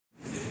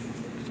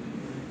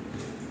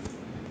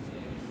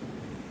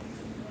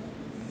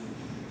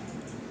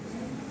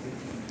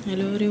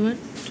Hello everyone.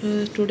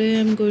 Today I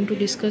am going to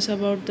discuss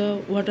about the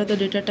what are the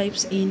data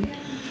types in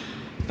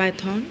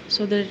Python.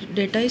 So the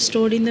data is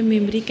stored in the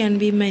memory can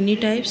be many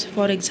types.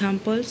 For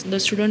example, the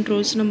student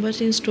rolls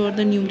numbers is stored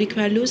the numeric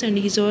values and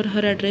his or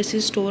her address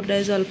is stored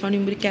as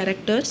alphanumeric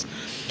characters.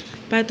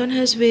 Python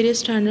has various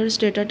standards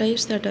data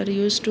types that are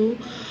used to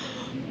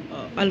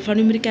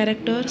alphanumeric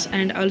characters,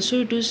 and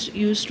also it is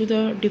used to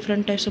the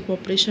different types of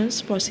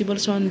operations possible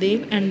on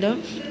them and the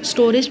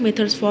storage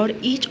methods for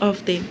each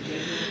of them.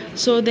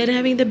 So they're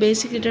having the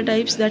basic data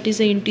types, that is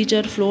the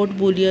integer, float,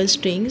 boolean,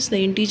 strings. The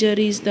integer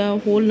is the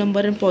whole number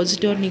and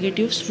positive or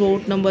negatives.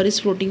 Float number is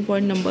floating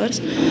point numbers.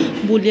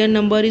 Boolean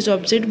number is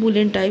object.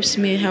 Boolean types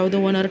may have the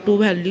one or two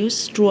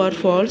values, true or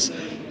false.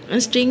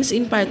 And strings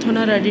in Python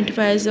are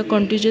identified as a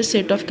contiguous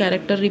set of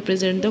characters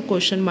represent the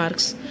question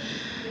marks.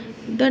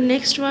 The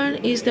next one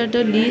is that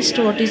the list.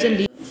 What is a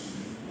list?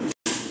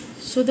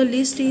 So the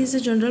list is a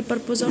general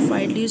purpose of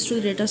widely used to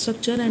the data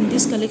structure, and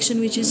this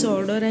collection which is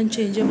order and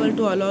changeable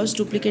to allows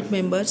duplicate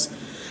members.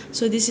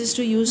 So this is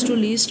to use to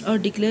list or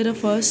declare a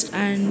first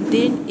and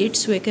then its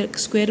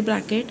square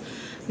bracket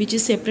which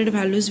is separate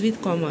values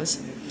with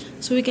commas.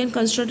 So we can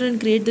construct and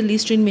create the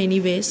list in many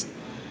ways.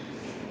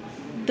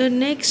 The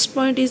next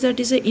point is that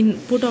is a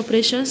input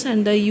operations,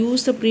 and the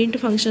use the print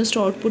functions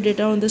to output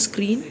data on the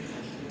screen.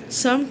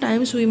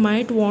 Sometimes we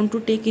might want to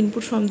take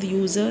input from the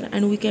user,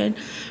 and we can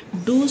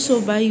do so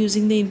by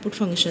using the input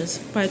functions.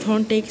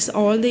 Python takes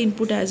all the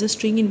input as a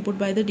string input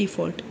by the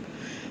default.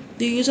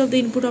 The use of the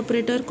input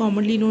operator,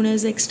 commonly known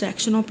as the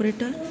extraction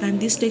operator, and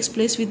this takes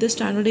place with the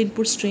standard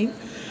input stream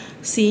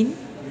scene.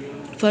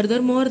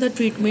 Furthermore, the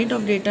treatment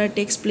of data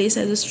takes place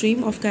as a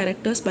stream of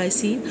characters by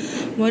scene.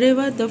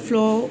 Moreover, the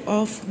flow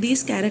of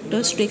these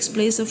characters takes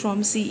place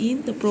from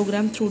scene the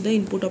program through the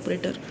input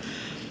operator.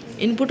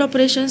 Input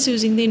operations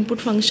using the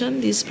input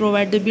function. These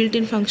provide the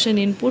built-in function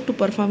input to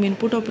perform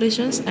input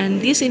operations,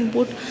 and this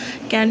input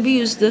can be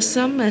used the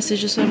some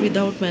messages or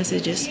without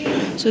messages.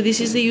 So this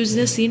is the use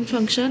the scene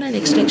function, and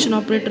extraction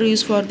operator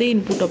used for the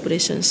input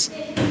operations.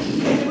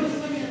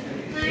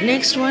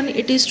 Next one,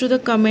 it is to the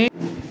comment.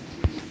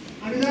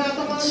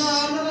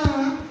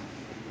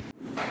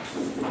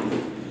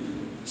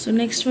 So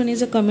next one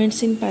is the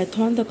comments in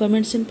Python. The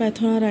comments in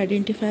Python are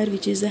identifier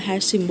which is the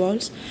hash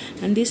symbols,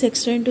 and these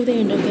extend to the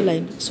end of the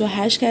line. So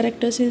hash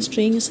characters in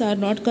strings are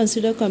not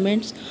considered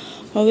comments.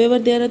 However,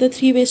 there are the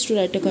three ways to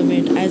write a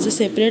comment: as a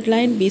separate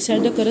line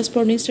beside the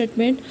corresponding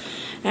statement,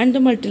 and the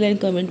multi-line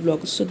comment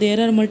block. So there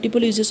are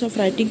multiple uses of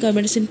writing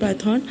comments in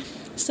Python.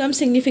 Some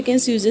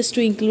significance uses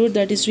to include,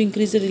 that is to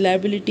increase the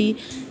reliability,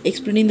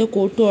 explaining the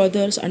code to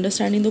others,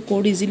 understanding the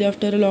code easily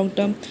after a long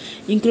term,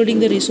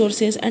 including the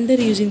resources, and the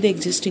reusing the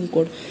existing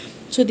code.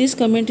 So this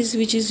comment is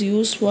which is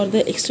used for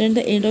the extend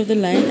the end of the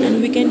line,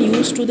 and we can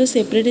use to the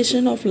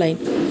separation of line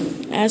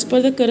as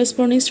per the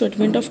corresponding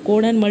statement of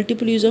code, and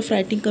multiple use of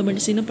writing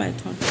comments in a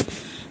Python.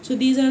 So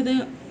these are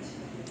the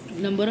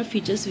number of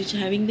features which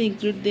having the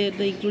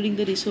including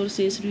the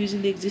resources,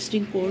 using the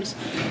existing codes,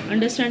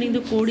 understanding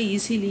the code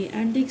easily,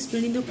 and the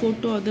explaining the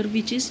code to other,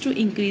 which is to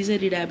increase the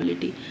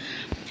readability.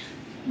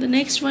 The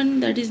next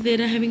one, that is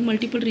there are having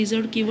multiple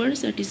reserved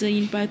keywords, that is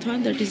in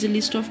Python, that is a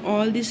list of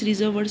all these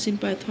reserved words in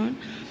Python.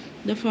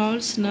 The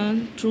false,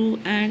 none, true,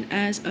 and,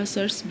 as,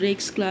 asserts,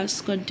 breaks,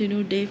 class,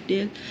 continue, def,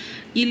 del,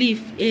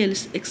 if,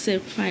 else,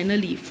 except,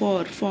 finally,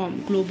 for,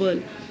 from,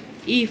 global,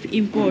 if,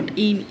 import,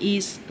 in,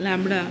 is,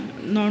 lambda,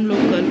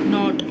 non-local,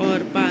 not,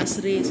 or,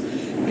 pass, raise,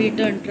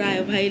 return,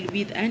 try, while,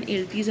 with, and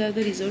else. These are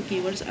the reserved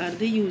keywords are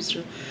they used.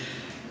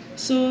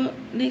 So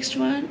next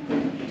one,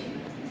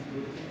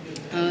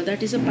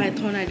 that is a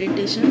Python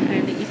identification,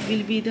 and it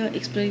will be the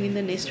explained in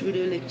the next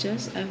video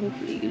lectures. I hope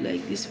you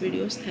like these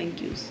videos.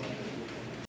 Thank you.